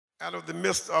out of the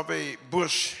midst of a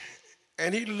bush,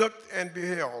 and he looked and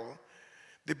beheld.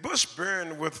 The bush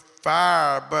burned with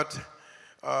fire, but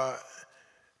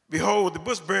behold, the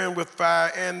bush burned with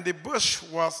fire, and the bush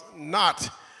was not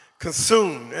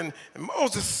consumed. And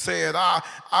Moses said,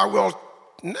 I will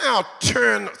now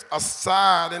turn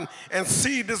aside and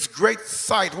see this great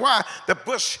sight, why the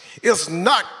bush is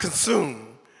not consumed.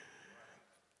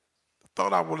 The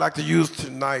thought I would like to use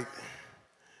tonight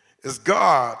is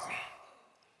God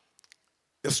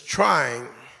is trying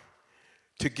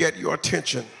to get your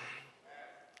attention.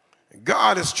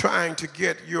 God is trying to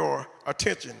get your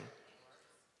attention.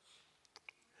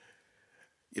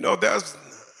 You know, there was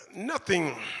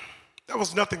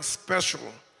nothing special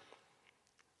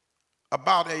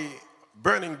about a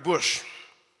burning bush.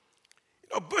 You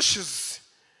know, bushes,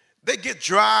 they get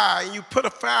dry and you put a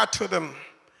fire to them,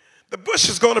 the bush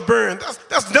is going to burn.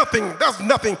 That's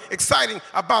nothing exciting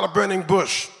about a burning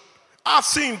bush. I've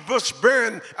seen bush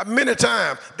burn many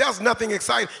times. There's nothing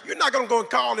exciting. You're not going to go and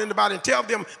call anybody and tell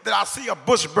them that I see a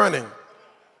bush burning.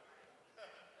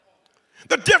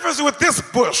 The difference with this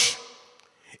bush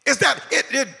is that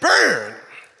it burned,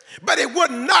 but it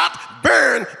would not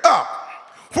burn up.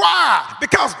 Why?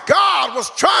 Because God was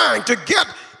trying to get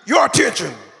your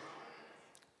attention.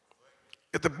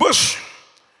 If the bush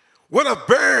would have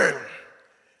burned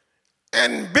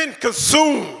and been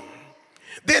consumed,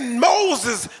 then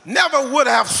Moses never would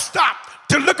have stopped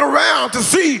to look around to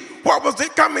see what was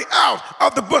coming out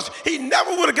of the bush. He never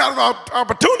would have got an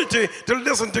opportunity to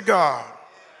listen to God.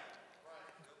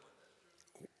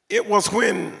 It was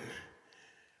when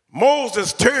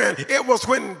Moses turned, it was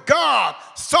when God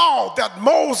saw that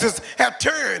Moses had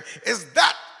turned, is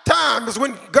that time is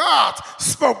when God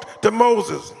spoke to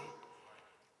Moses.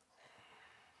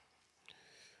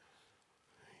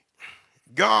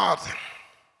 God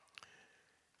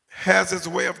has his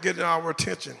way of getting our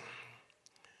attention.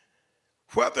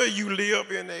 Whether you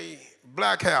live in a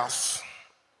black house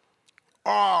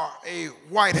or a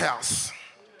white house,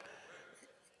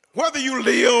 whether you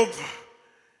live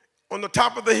on the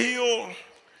top of the hill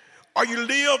or you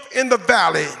live in the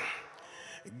valley,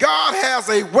 God has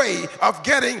a way of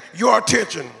getting your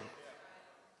attention.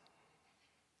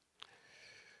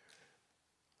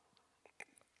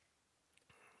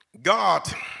 God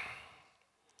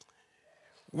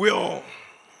will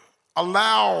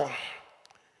allow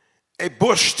a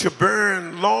bush to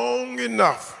burn long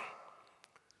enough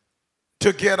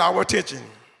to get our attention.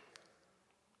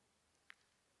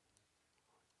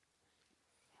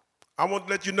 I want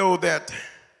to let you know that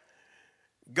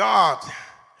God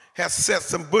has set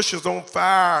some bushes on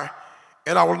fire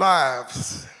in our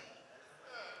lives.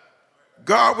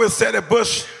 God will set a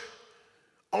bush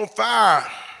on fire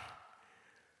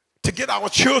to get our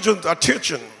children's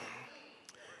attention.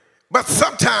 But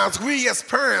sometimes we as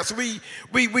parents, we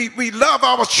love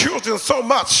our children so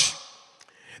much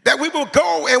that we will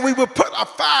go and we will put a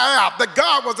fire out that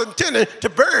God was intending to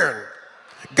burn.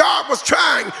 God was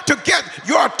trying to get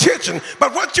your attention.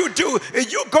 But what you do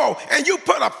is you go and you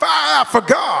put a fire out for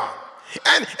God.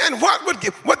 And what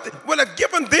would have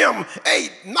given them a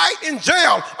night in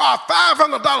jail or a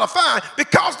 $500 fine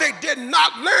because they did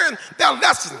not learn their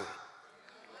lesson.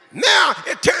 Now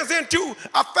it turns into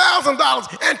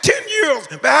 $1,000 and 10 years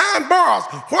behind bars.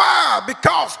 Why?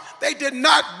 Because they did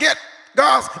not get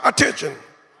God's attention.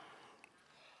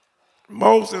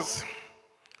 Moses,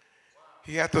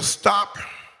 he had to stop,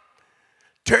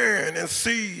 turn, and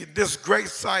see this great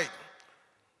sight.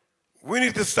 We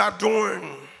need to stop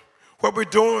doing what we're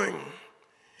doing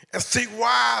and see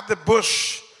why the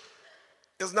bush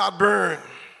is not burned.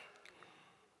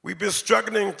 We've been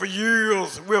struggling for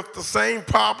years with the same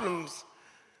problems.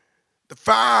 The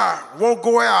fire won't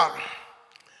go out.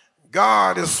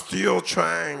 God is still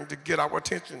trying to get our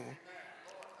attention.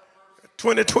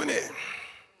 2020,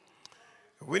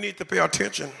 we need to pay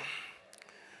attention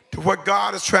to what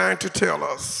God is trying to tell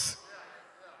us.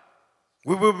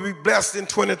 We will be blessed in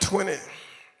 2020.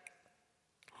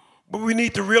 But we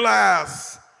need to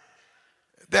realize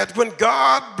that when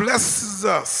God blesses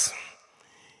us,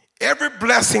 every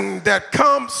blessing that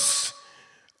comes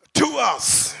to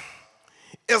us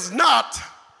is not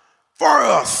for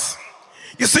us.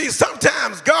 You see,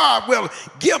 sometimes God will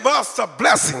give us a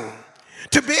blessing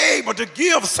to be able to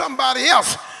give somebody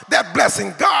else that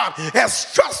blessing. God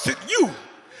has trusted you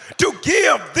to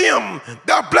give them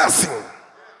the blessing.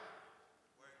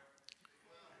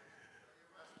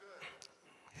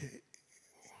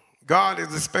 God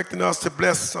is expecting us to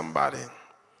bless somebody.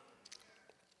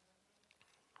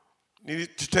 You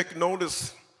need to take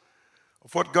notice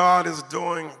of what God is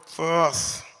doing for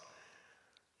us.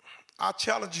 I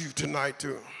challenge you tonight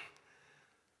to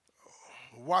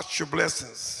Watch your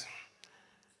blessings.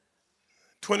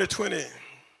 2020,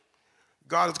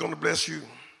 God is going to bless you.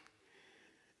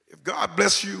 If God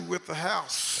bless you with a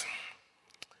house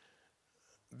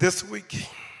this week,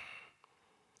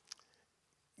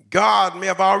 God may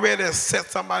have already set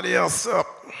somebody else up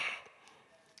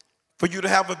for you to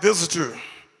have a visitor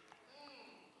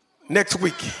next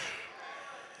week.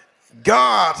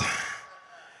 God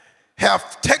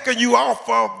have taken you off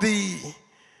of the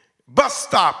bus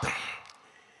stop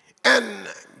and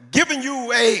given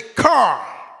you a car,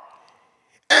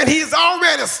 and he's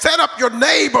already set up your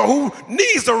neighbor who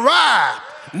needs a ride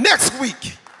next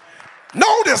week.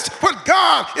 Notice what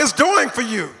God is doing for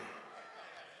you.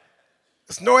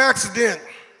 It's no accident.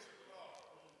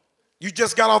 You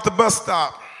just got off the bus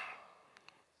stop.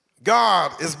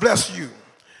 God has blessed you.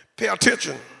 Pay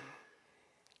attention.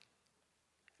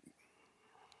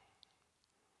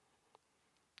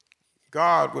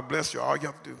 God will bless you. All you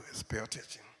have to do is pay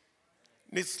attention.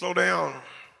 You need to slow down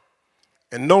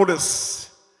and notice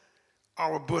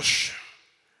our bush.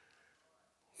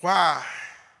 Why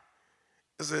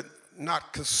is it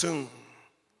not consumed?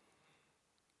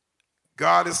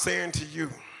 God is saying to you,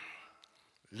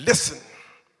 listen,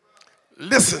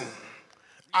 listen,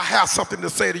 I have something to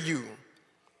say to you.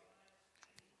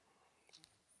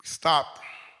 Stop,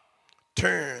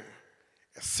 turn,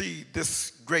 and see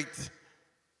this great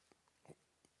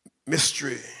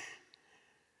mystery.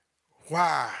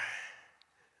 Why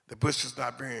the bush is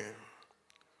not burning.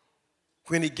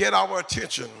 When he get our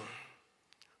attention,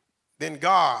 then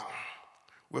God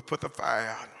will put the fire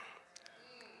out.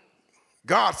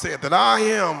 God said that I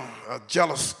am a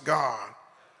jealous God.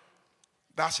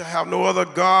 Thou shalt have no other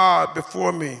God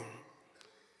before me.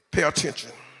 Pay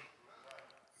attention.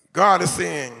 God is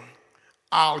saying,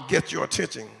 I'll get your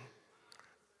attention.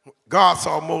 God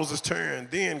saw Moses turn.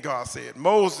 Then God said,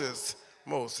 Moses,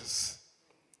 Moses,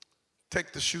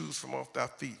 take the shoes from off thy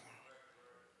feet.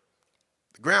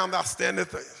 The ground thou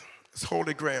standeth is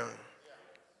holy ground.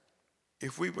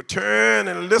 If we would turn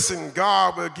and listen,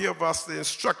 God will give us the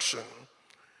instruction.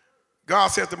 God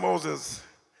said to Moses,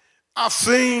 I've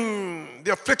seen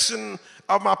the affliction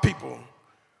of my people,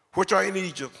 which are in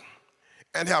Egypt,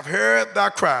 and have heard thy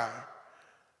cry.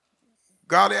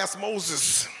 God asked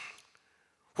Moses,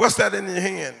 what's that in your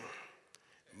hand?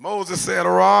 Moses said, a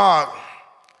rod.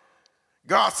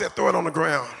 God said, throw it on the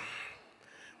ground.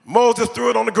 Moses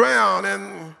threw it on the ground,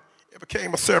 and it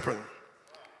became a serpent.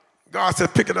 God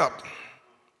said, pick it up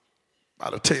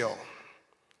by the tail.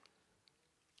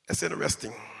 That's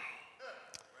interesting.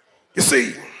 You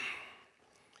see,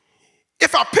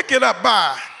 if I pick it up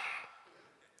by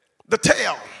the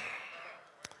tail,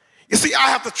 you see, I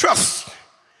have to trust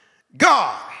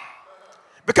God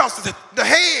because the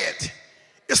head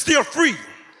is still free.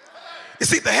 You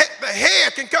see, the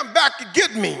head can come back and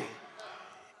get me,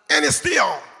 and it's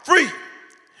still free.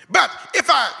 But if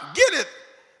I get it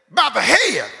by the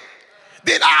head,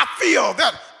 then I feel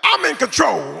that I'm in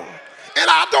control, and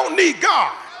I don't need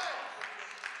God.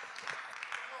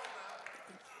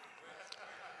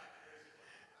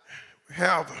 We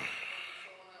have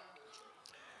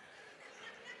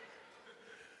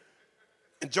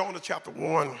in Jonah chapter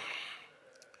 1,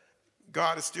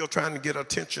 God is still trying to get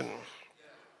attention.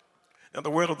 And the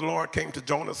word of the Lord came to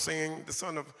Jonah, saying, the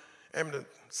son of Amittai,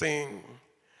 saying,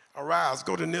 arise,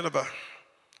 go to Nineveh,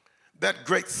 that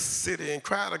great city, and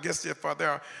cry against it, for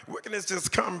their wickedness has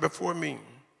come before me.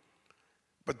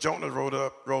 But Jonah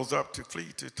rose up to flee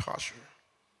to Tarshish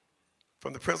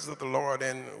from the presence of the Lord,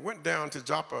 and went down to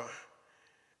Joppa,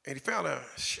 and he found a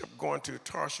ship going to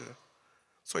Tarshish.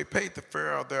 So he paid the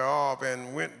fare thereof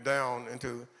and went down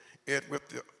into it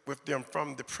with them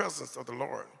from the presence of the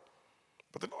Lord.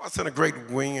 But the Lord sent a great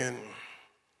wind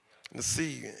in the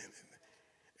sea,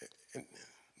 and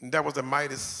there was the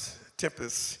mightiest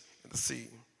tempest in the sea.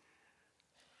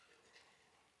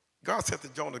 God said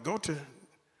to Jonah, go to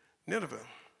Nineveh.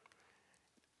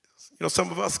 You know,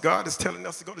 some of us, God is telling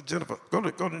us to go to Nineveh,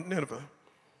 go to Nineveh.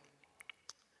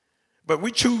 But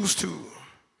we choose to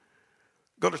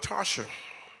go to Tarshish.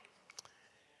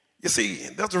 You see,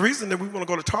 there's a reason that we want to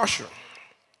go to Tarshish.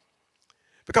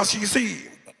 Because you see,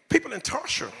 people in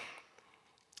Tarshish,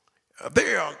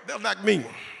 they're like me.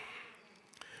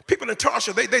 People in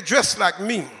Tarshish, they dress like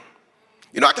me.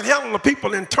 You know, I can handle the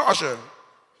people in Tarshish,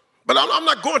 but I'm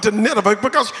not going to Nineveh,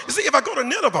 because, you see, if I go to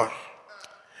Nineveh,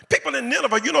 people in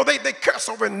Nineveh, you know, they curse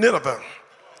over in Nineveh.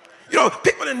 You know,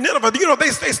 people in Nineveh, you know, they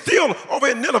steal over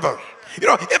in Nineveh. You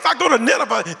know, if I go to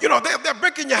Nineveh, you know, they're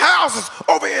breaking your houses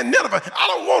over in Nineveh. I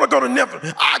don't want to go to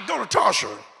Nineveh. I go to Tarshish.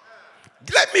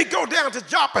 Let me go down to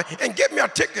Joppa and get me a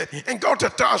ticket and go to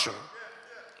Tarshish.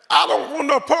 I don't want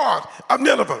no part of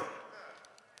Nineveh.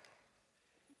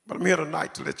 But I'm here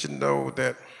tonight to let you know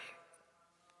that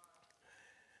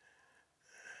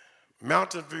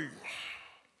Mountain View,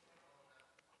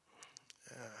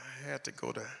 I had to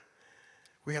go to,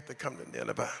 we have to come to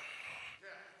Nineveh.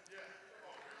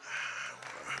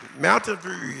 Mountain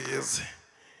View is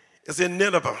in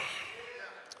Nineveh.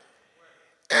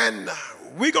 And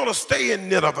we're going to stay in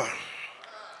Nineveh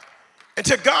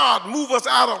until God move us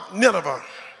out of Nineveh.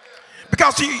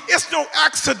 Because it's no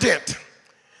accident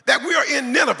that we are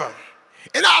in Nineveh.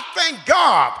 And I thank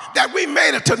God that we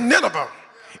made it to Nineveh.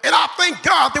 And I thank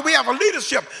God that we have a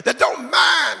leadership that don't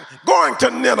mind going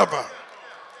to Nineveh.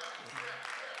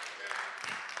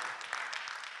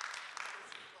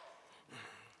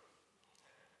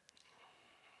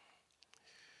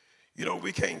 You know,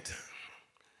 we can't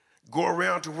go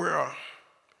around to where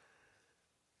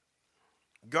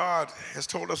God has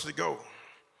told us to go.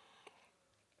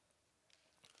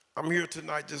 I'm here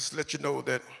tonight just to let you know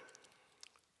that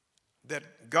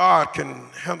God can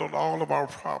handle all of our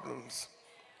problems.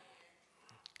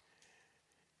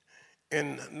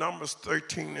 In Numbers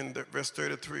 13 and verse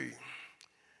 33,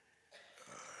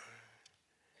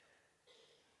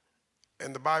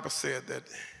 and the Bible said that,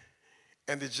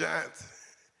 and the giants,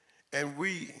 and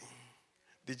we,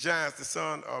 the giants, the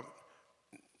son of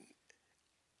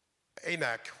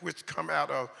Anak, which come out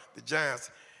of the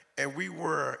giants, and we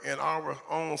were in our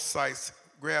own sights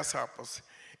grasshoppers,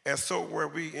 and so were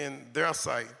we in their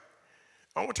sight.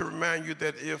 I want to remind you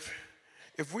that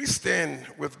if we stand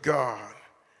with God,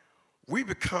 we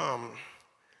become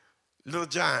little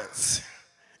giants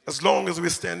as long as we're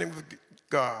standing with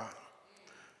God.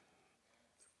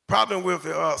 Problem with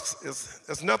us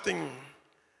is nothing.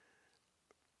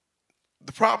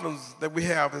 The problems that we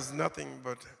have is nothing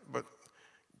but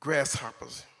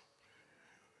grasshoppers.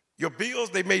 Your bills,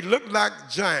 they may look like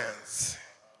giants,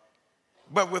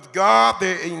 but with God,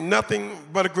 there ain't nothing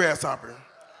but a grasshopper.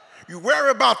 You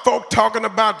worry about folk talking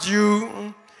about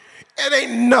you, it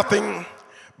ain't nothing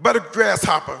but a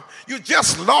grasshopper. You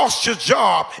just lost your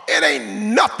job, it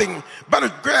ain't nothing but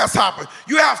a grasshopper.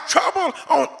 You have trouble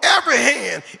on every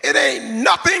hand, it ain't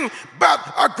nothing but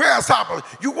a grasshopper.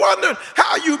 You wonder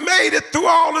how you made it through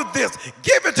all of this.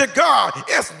 Give it to God,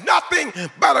 it's nothing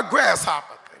but a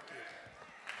grasshopper.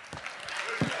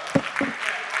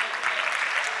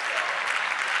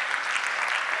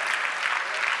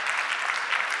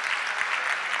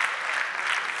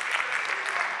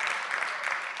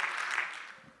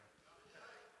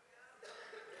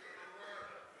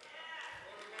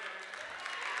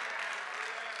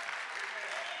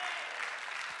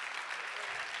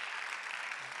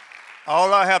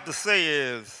 All I have to say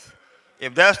is,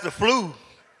 if that's the flu,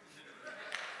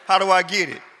 how do I get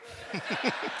it?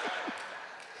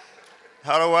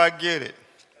 How do I get it?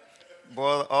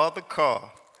 Brother Arthur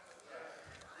Carr,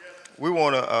 we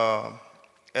want to,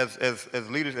 as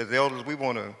leaders, as elders, we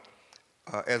want to,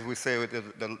 as we say,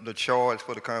 the charge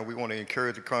for the congregation, we want to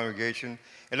encourage the congregation.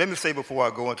 And let me say before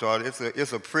I go into all this,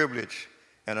 it's a privilege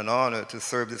and an honor to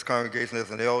serve this congregation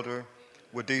as an elder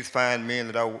with these fine men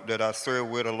that I serve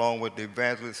with, along with the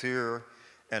evangelists here,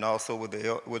 and also with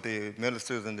the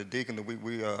ministers and the deacons.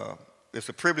 It's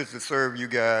a privilege to serve you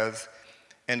guys,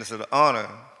 and it's an honor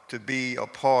to be a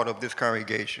part of this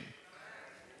congregation.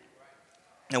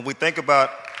 And we think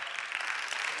about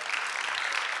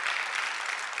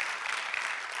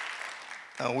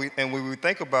when we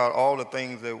think about all the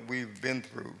things that we've been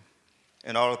through,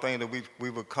 and all the things that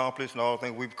we've accomplished, and all the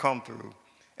things we've come through.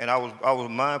 And I was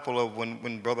mindful of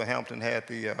when Brother Hampton had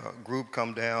the group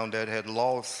come down that had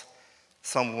lost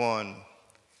someone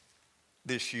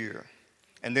this year.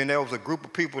 And then there was a group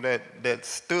of people that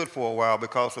stood for a while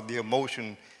because of the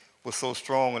emotion was so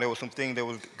strong, and there was some things that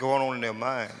was going on in their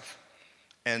minds.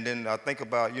 And then I think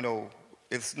about,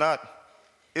 it's not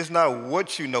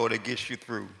what you know that gets you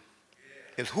through.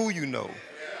 It's who you know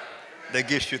that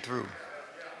gets you through.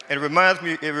 And it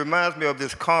reminds me of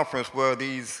this conference where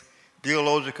these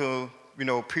theological,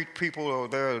 people are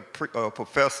there,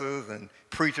 professors and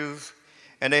preachers,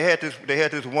 and they had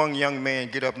this one young man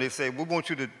get up and they said, we want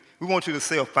you to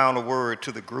say a final word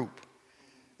to the group.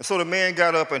 And so the man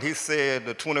got up and he said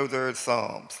the 23rd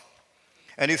Psalms,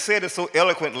 and he said it so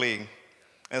eloquently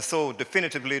and so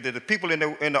definitively that the people in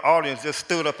the audience just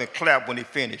stood up and clapped when he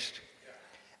finished.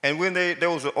 And when there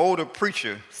was an older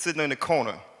preacher sitting in the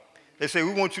corner, they said,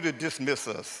 we want you to dismiss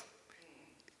us.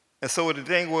 And so the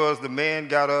thing was, the man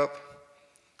got up,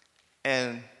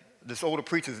 and this older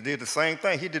preacher did the same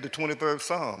thing. He did the 23rd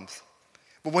Psalms.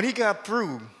 But when he got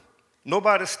through,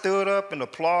 nobody stood up and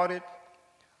applauded.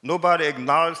 Nobody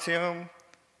acknowledged him.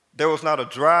 there was not a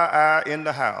dry eye in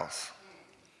the house.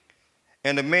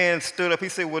 And the man stood up. He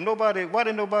said, well, why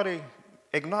didn't nobody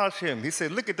acknowledge him? He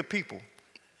said, look at the people.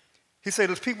 He said,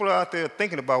 there's people out there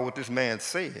thinking about what this man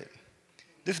said.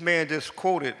 This man just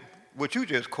quoted what you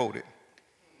just quoted.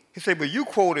 He said, but you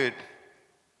quoted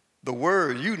the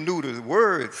words. You knew the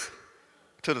words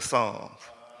to the Psalms.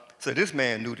 So this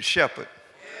man knew the shepherd.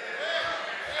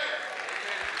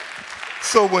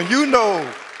 So when you know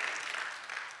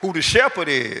who the shepherd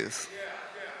is,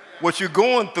 what you're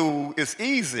going through is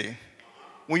easy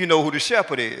when you know who the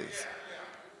shepherd is.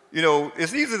 You know,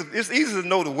 it's easy to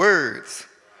know the words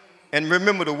and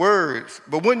remember the words,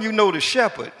 but when you know the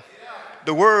shepherd,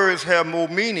 the words have more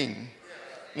meaning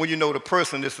when you know the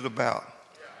person this is about.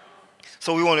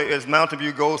 So we want to, as Mountain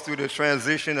View goes through the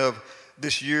transition of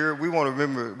this year, we want to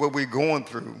remember what we're going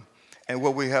through and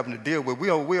what we're having to deal with.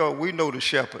 We know the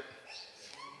shepherd.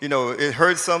 You know, it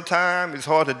hurts sometimes, it's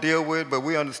hard to deal with, but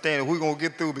we understand that we're going to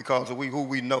get through because of who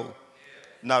we know,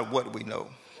 not what we know.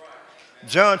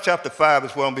 John chapter 5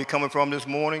 is where I'm be coming from this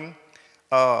morning.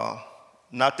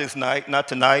 Not this night, not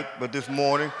tonight, but this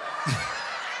morning.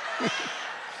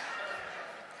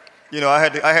 You know, I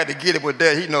had to get it with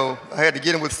that. You know, I had to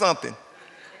get it with something.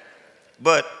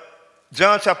 But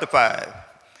John chapter 5.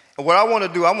 And what I want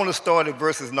to do, I'm going to start at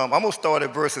verses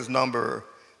number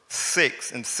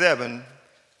 6 and 7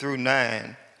 through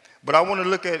 9. But I want to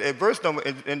look at verse number,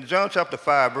 in John chapter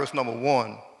 5, verse number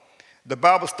 1, the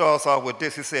Bible starts off with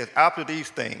this. It says, after these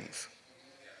things.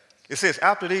 It says,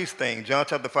 after these things, John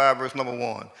chapter 5, verse number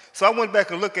 1. So I went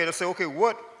back and looked at it and said, okay,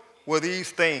 what were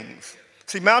these things?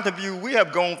 See, Mountain View, we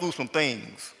have gone through some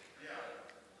things.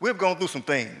 We've gone through some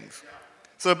things.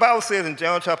 So the Bible says in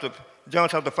John chapter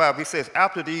 5, he says,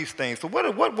 after these things. So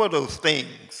what were those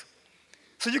things?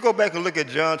 So you go back and look at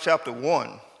John chapter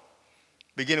 1,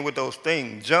 beginning with those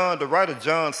things. John, the writer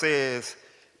John says,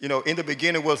 you know, in the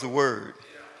beginning was the Word,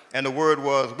 and the Word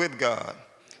was with God,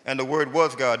 and the Word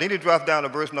was God. Then he drops down to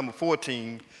verse number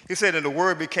 14. He said, and the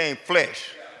Word became flesh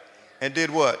and did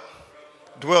what?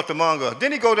 Dwelt among us.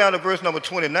 Then he go down to verse number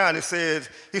 29. He said,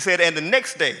 and the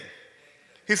next day,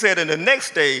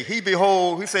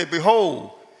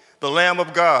 behold, the Lamb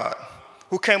of God,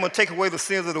 who came to take away the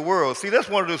sins of the world. See, that's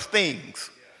one of those things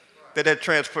that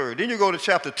transferred. Then you go to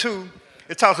chapter 2.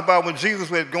 It talks about when Jesus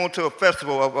was going to a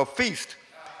festival, a feast,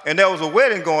 and there was a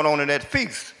wedding going on in that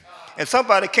feast. And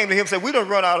somebody came to him and said, we don't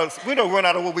run out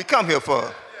of what we come here for.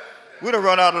 We don't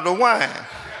run out of the wine.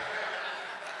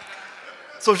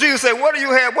 So Jesus said, what did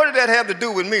that have to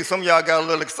do with me? Some of y'all got a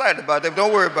little excited about that.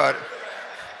 Don't worry about it.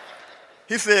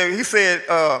 She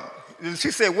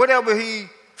said, whatever he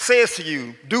says to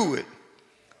you, do it.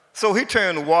 So he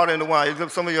turned the water into wine.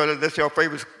 Some of y'all, that's your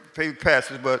favorite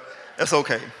passage, but that's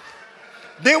okay.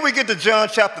 Then we get to John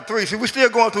chapter 3. See, we're still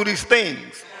going through these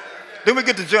things. Then we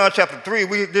get to John chapter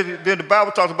 3. Then the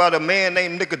Bible talks about a man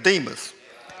named Nicodemus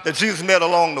that Jesus met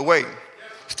along the way.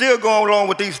 Still going along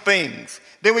with these things.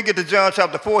 Then we get to John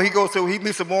chapter 4. He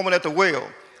meets a woman at the well,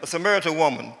 a Samaritan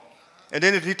woman. And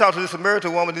then he talks to the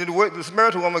Samaritan woman. Then the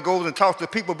Samaritan woman goes and talks to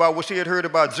people about what she had heard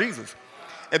about Jesus.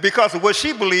 And because of what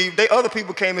she believed, other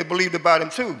people came and believed about him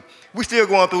too. We're still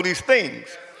going through these things.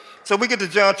 So we get to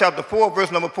John chapter 4,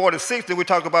 verse number 46, and we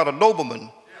talk about a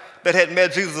nobleman that had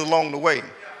met Jesus along the way.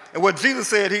 And what Jesus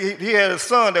said, he had a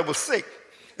son that was sick.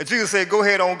 And Jesus said, go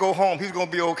ahead on, go home. He's going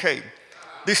to be okay.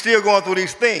 They're still going through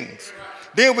these things.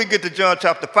 Then we get to John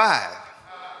chapter 5.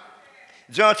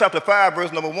 John chapter 5,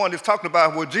 verse number 1, is talking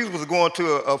about where Jesus was going to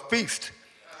a feast.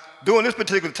 During this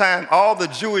particular time, all the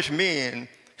Jewish men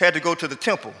had to go to the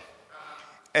temple.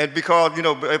 And because, you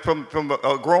know, from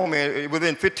a grown man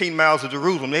within 15 miles of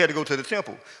Jerusalem, they had to go to the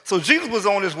temple. So Jesus was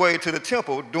on his way to the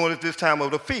temple during this time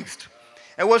of the feast.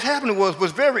 And what's happening was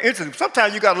very interesting.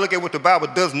 Sometimes you got to look at what the Bible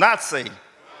does not say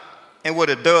and what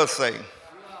it does say.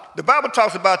 The Bible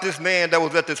talks about this man that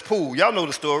was at this pool. Y'all know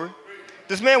the story.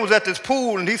 This man was at this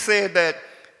pool, and he said that,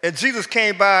 and Jesus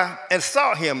came by and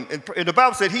saw him. And the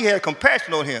Bible said he had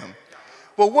compassion on him.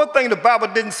 But one thing the Bible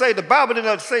didn't say, the Bible did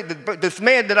not say, this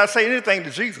man did not say anything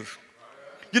to Jesus.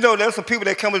 You know, there's some people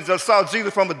that come and just saw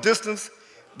Jesus from a distance,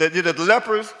 the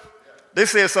lepers, they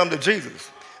said something to Jesus.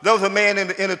 There was a man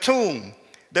in a tomb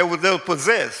that was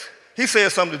possessed. He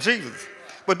said something to Jesus.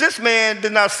 But this man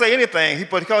did not say anything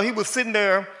because he was sitting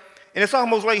there, and it's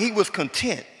almost like he was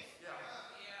content.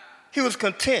 He was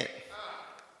content.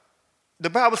 The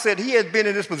Bible said he had been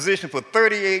in this position for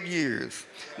 38 years.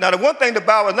 Now, another thing the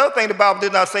Bible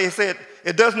did not say,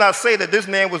 it does not say that this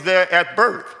man was there at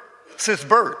birth, since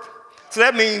birth. So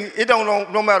that means you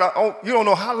don't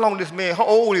know how long this man, how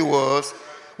old he was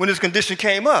when this condition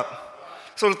came up.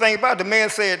 So the thing about it, the man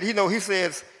said, he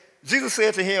says, Jesus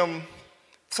said to him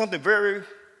something very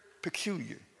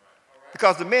peculiar.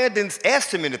 Because the man didn't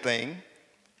ask him anything.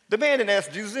 The man didn't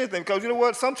ask Jesus anything. Because you know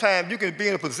what? Sometimes you can be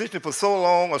in a position for so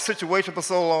long, a situation for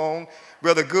so long,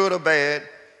 whether good or bad,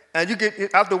 and you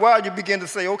get, after a while you begin to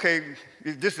say, okay,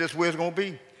 this is just where it's going to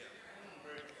be.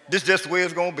 This is just where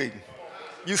it's going to be.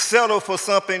 You settle for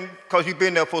something because you've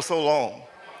been there for so long.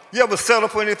 You ever settle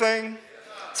for anything?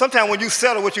 Sometimes when you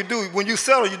settle, what you do, when you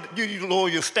settle, you lower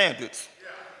your standards.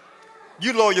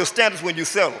 You lower your standards when you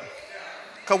settle.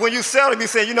 Because when you settle, you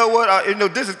say, you know what,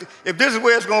 if this is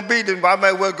where it's going to be, then I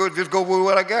might well just go with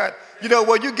what I got. You know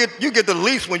what, you get the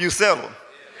least when you settle.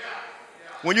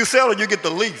 When you settle, you get the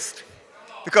least.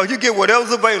 Because you get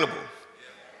whatever's available.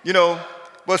 You know,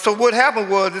 but so what happened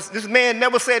was this man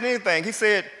never said anything. He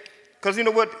said, because you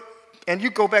know what, and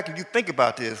you go back and you think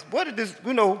about this. What did this,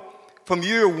 you know, from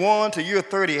year 1 to year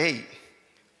 38,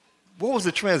 what was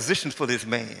the transition for this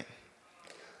man?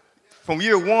 From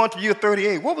year 1 to year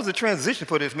 38, what was the transition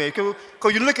for this man?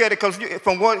 Because you look at it, because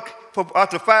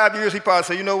after 5 years, he probably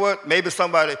said, you know what, maybe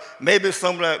somebody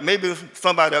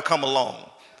will come along.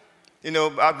 You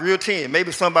know, after year 10,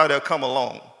 maybe somebody will come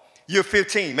along. Year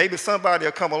 15, maybe somebody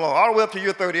will come along. All the way up to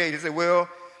year 38, he said, well,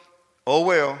 oh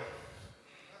well,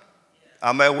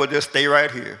 I might as well just stay right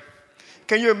here.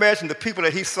 Can you imagine the people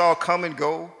that he saw come and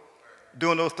go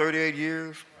during those 38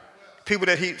 years? People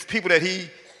that he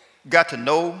got to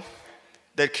know,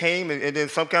 that came, and then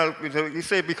some kind of, he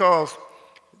said, because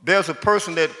there's a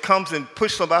person that comes and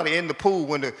pushes somebody in the pool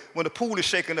when the pool is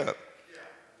shaking up.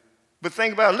 But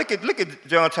think about it, look at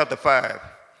John chapter 5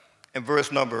 and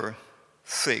verse number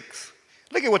 6.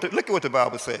 Look at what the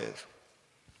Bible says.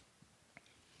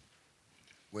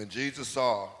 When Jesus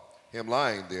saw him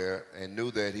lying there and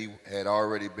knew that he had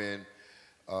already been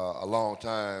a long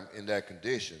time in that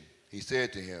condition, he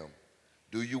said to him,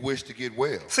 do you wish to get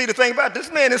well? See, the thing about it,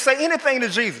 this man didn't say anything to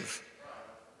Jesus.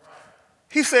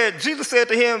 Jesus said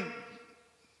to him,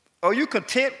 are you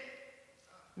content?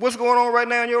 What's going on right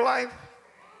now in your life?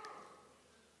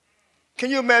 Can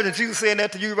you imagine Jesus saying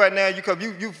that to you right now?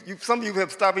 Some of you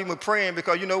have stopped even praying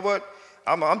because you know what?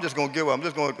 I'm just going to give up. I'm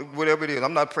just going to, whatever it is.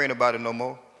 I'm not praying about it no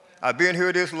more. I've been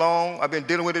here this long. I've been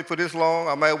dealing with it for this long.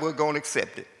 I might as well go and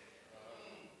accept it.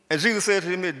 And Jesus said to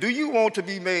him, do you want to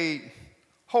be made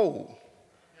whole?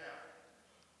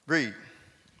 Read.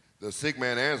 The sick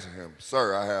man answered him,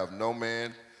 sir, I have no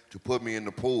man to put me in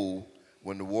the pool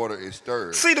when the water is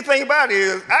stirred. See, the thing about it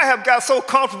is, I have got so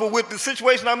comfortable with the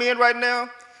situation I'm in right now.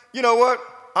 You know what?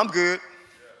 I'm good.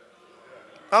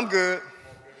 I'm good.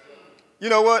 You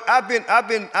know what? I've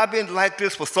been like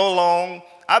this for so long.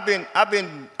 I've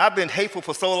been hateful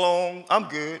for so long. I'm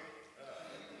good.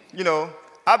 You know,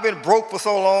 I've been broke for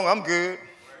so long. I'm good.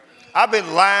 I've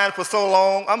been lying for so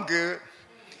long. I'm good.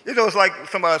 You know, it's like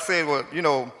somebody said, well, you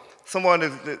know, someone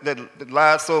that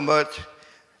lied so much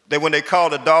that when they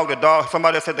called the dog,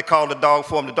 somebody said they called the dog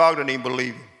for him, the dog didn't even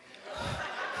believe him.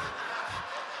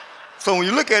 So when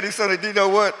you look at it, so you know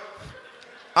what?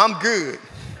 I'm good.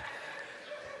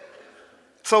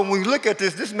 So when we look at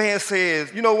this man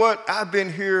says, you know what? I've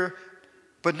been here,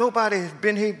 but nobody has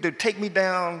been here to take me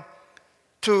down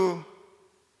to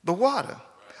the water.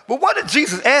 But what did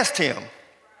Jesus ask him?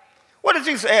 What did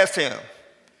Jesus ask him?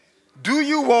 Do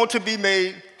you want to be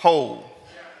made whole?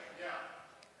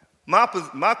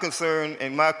 My concern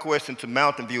and my question to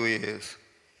Mountain View is,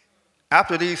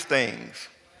 after these things,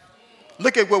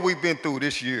 look at what we've been through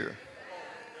this year.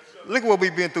 Look at what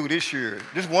we've been through this year,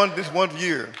 this one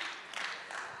year.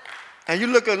 And you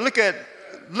look at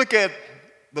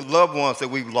the loved ones that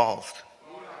we've lost.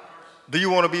 Do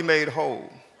you want to be made whole?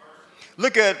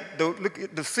 Look at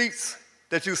the seats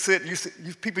that you sit.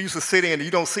 People used to sit in, and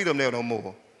you don't see them there no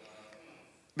more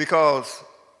because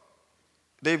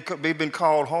they've been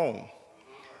called home.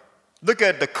 Look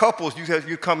at the couples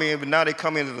you come in, but now they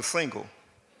come in as a single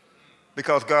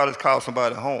because God has called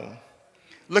somebody home.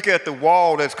 Look at the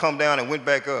wall that's come down and went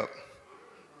back up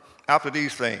after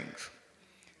these things.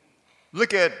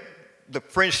 Look at the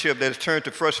friendship that has turned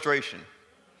to frustration.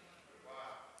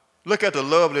 Look at the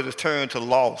love that has turned to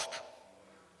lost.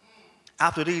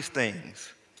 After these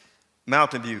things,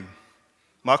 Mountain View,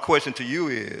 my question to you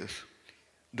is,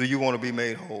 do you want to be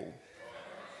made whole?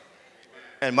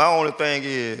 And my only thing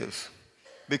is,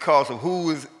 because of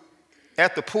who is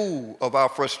at the pool of our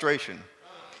frustration,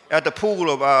 at the pool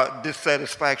of our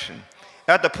dissatisfaction,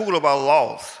 at the pool of our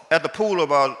loss, at the pool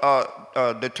of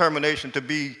our determination to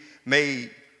be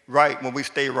made right when we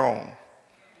stay wrong.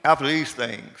 After these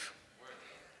things,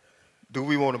 do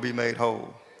we want to be made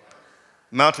whole?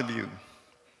 Mountain View,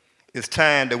 it's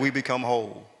time that we become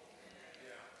whole.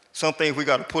 Some things we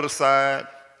got to put aside.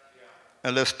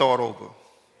 and let's start over.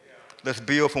 Let's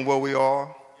build from where we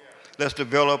are. Let's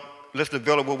develop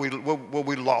what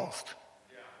we lost.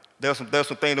 There's some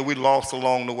things that we lost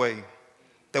along the way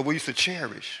that we used to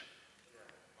cherish.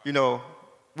 You know,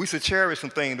 we used to cherish some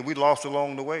things that we lost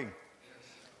along the way.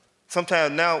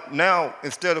 Sometimes now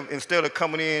instead of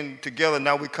coming in together,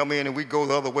 now we come in and we go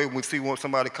the other way when we see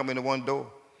somebody come into one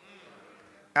door.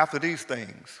 After these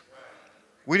things,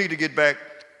 we need to get back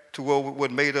to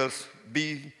what made us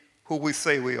be who we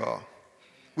say we are.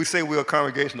 We say we're a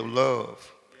congregation of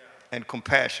love and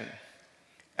compassion.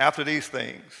 After these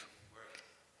things,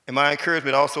 and my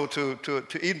encouragement also to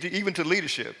even to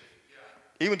leadership.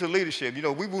 Even to leadership, you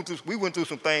know, we went through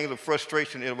some things of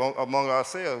frustration among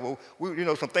ourselves.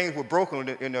 Well, some things were broken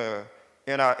in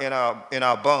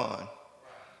our bond.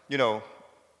 You know,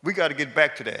 we got to get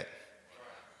back to that,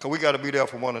 because we got to be there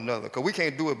for one another. Because we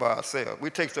can't do it by ourselves.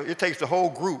 It takes the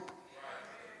whole group.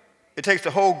 It takes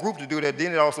the whole group to do that.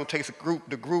 Then it also takes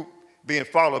the group being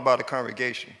followed by the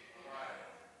congregation.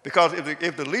 Because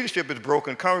if the leadership is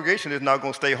broken, congregation is not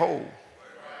going to stay whole.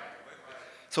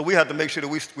 So we have to make sure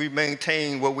that we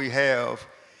maintain what we have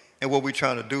and what we're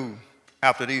trying to do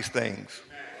after these things.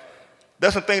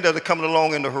 That's some things that are coming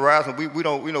along in the horizon. We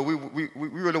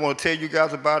really want to tell you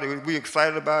guys about it. We're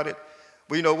excited about it.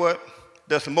 But you know what?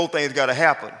 There's some more things got to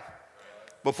happen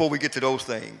before we get to those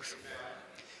things.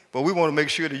 But we want to make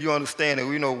sure that you understand that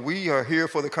we are here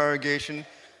for the congregation.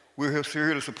 We're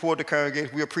here to support the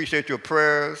congregation. We appreciate your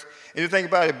prayers. And you think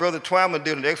about it, Brother Twyman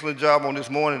did an excellent job on this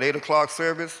morning, 8 o'clock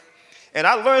service. And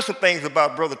I learned some things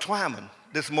about Brother Twyman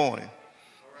this morning.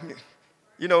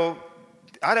 You know,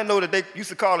 I didn't know that they used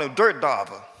to call him Dirt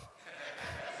Dauber.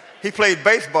 He played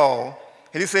baseball,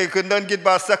 and he said he could nothing get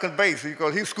by second base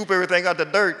because he'd scoop everything out the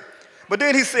dirt. But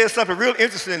then he said something real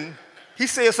interesting.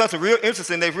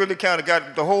 That really kind of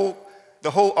got the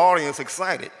whole audience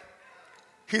excited.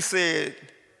 He said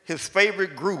his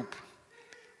favorite group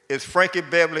is Frankie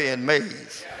Beverly and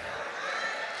Maze.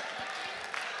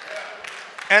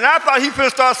 And I thought he was going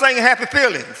to start singing Happy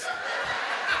Feelings.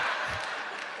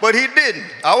 But he didn't.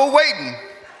 I was waiting.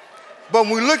 But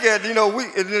when we look at,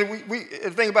 we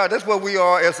think about it, that's what we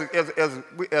are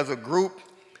as a group.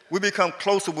 We become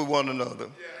closer with one another.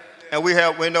 And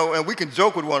and we can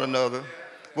joke with one another,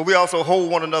 but we also hold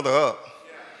one another up.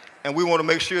 And we want to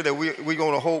make sure that we're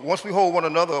going to once we hold one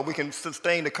another up, we can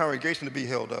sustain the congregation to be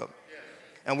held up.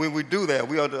 And when we do that,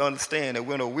 we have to understand that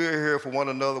we're here for one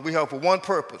another. We're here for one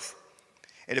purpose.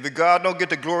 And if God don't get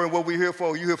the glory in what we're here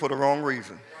for, you're here for the wrong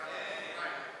reason.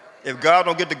 If God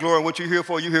don't get the glory in what you're here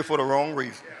for the wrong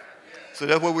reason. So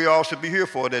that's what we all should be here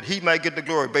for, that he might get the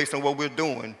glory based on what we're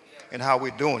doing and how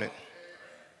we're doing it.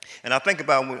 And I think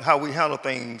about how we handle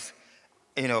things,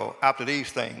 after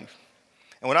these things.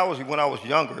 And when I was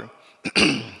younger,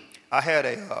 I had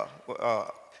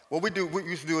what we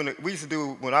used to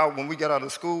do when we got out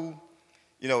of school,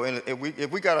 and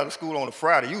if we got out of school on a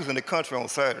Friday, you was in the country on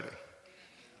Saturday.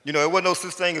 It wasn't no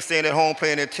such thing as staying at home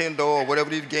playing Nintendo or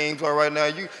whatever these games are right now.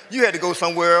 You had to go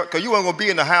somewhere because you weren't going to be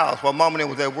in the house while Mom and them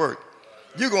was at work.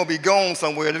 You're going to be gone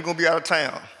somewhere and you're going to be out of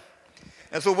town.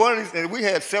 And so we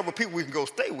had several people we could go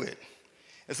stay with.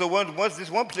 And so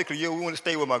this one particular year, we went to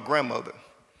stay with my grandmother.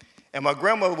 And my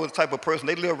grandmother was the type of person,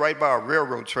 they lived right by a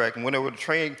railroad track. And whenever the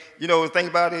train, the thing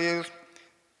about it is,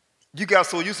 you got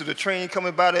so used to the train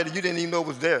coming by there that you didn't even know it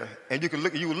was there. And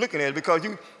you were looking at it because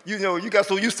you got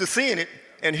so used to seeing it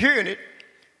and hearing it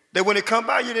that when it come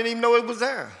by, you didn't even know it was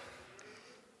there.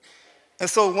 And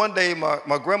so one day,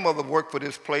 my grandmother worked for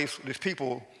this place, these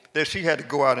people, that she had to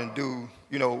go out and do,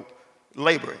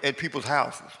 labor at people's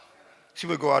houses. She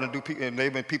would go out and do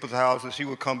labor in people's houses. She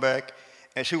would come back,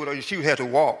 and she would have to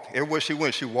walk. Everywhere she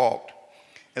went, she walked.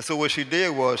 And so what she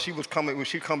did was, when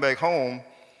she come back home,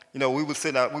 we would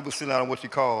sit out on what she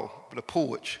called the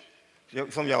porch.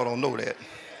 Some of y'all don't know that.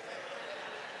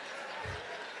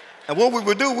 And what we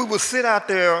would do, we would sit out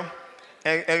there,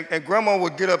 and Grandma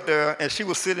would get up there, and she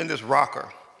would sit in this rocker.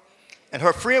 And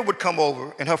her friend would come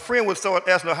over, and her friend would start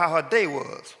asking her how her day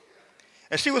was.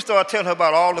 And she would start telling her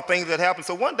about all the things that happened.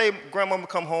 So one day, Grandma would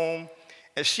come home,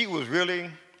 and she was really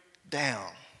down.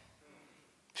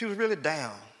 She was really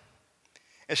down.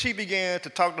 And she began to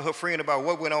talk to her friend about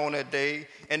what went on that day.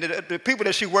 And the people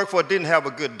that she worked for didn't have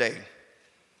a good day.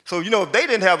 So, if they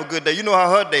didn't have a good day, you know how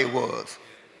her day was.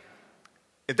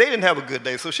 If they didn't have a good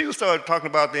day. So she would start talking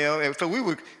about them. And so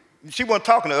she wasn't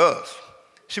talking to us.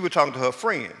 She was talking to her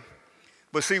friend.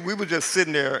 But see, we were just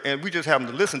sitting there, and we just happened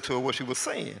to listen to her, what she was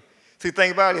saying. See,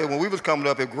 think about it. When we was coming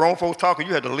up, if grown folks talking,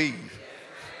 you had to leave.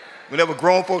 Whenever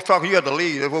grown folks talking, you had to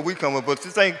leave. That's what we come up. But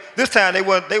this time they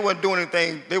weren't doing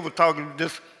anything. They were talking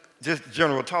just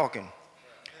general talking.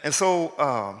 And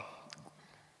so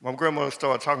my grandmother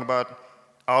started talking about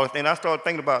all the things. I started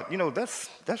thinking about,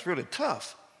 that's really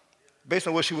tough. Based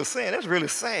on what she was saying, that's really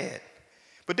sad.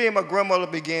 But then my grandmother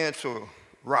began to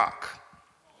rock.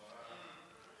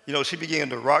 She began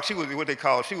to rock. She was doing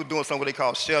something what they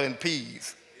call shelling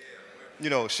peas.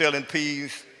 Shelling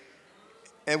peas.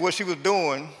 And what she was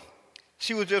doing,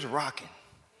 she was just rocking.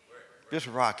 Just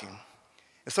rocking.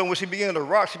 And so when she began to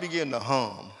rock, she began to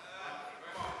hum.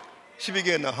 She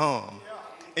began to hum.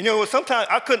 And sometimes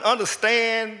I couldn't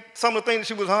understand some of the things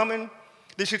that she was humming.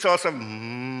 Then she started saying,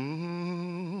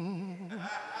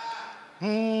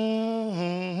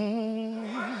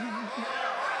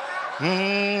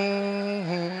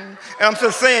 And I'm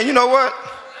just saying, you know what?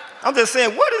 I'm just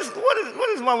saying, what is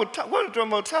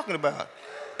Grandma talking about?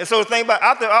 And so the thing about,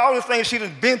 after all the things she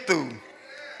done been through,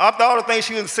 after all the things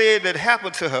she done said that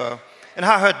happened to her, and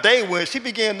how her day went, she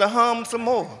began to hum some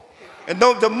more. And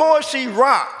the more she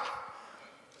rocked,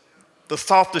 the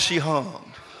softer she hummed.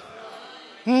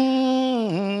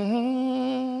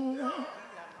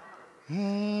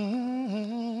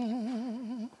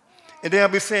 And then I'll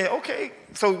be saying, okay,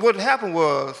 so what happened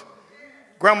was,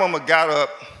 Grandmama got up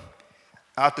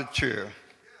out the chair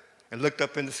and looked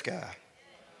up in the sky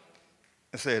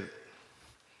and said,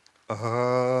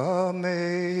 Amazing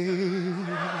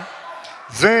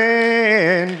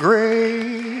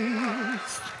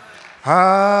grace,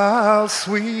 how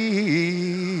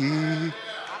sweet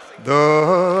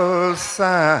the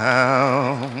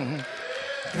sound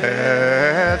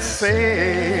that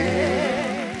saved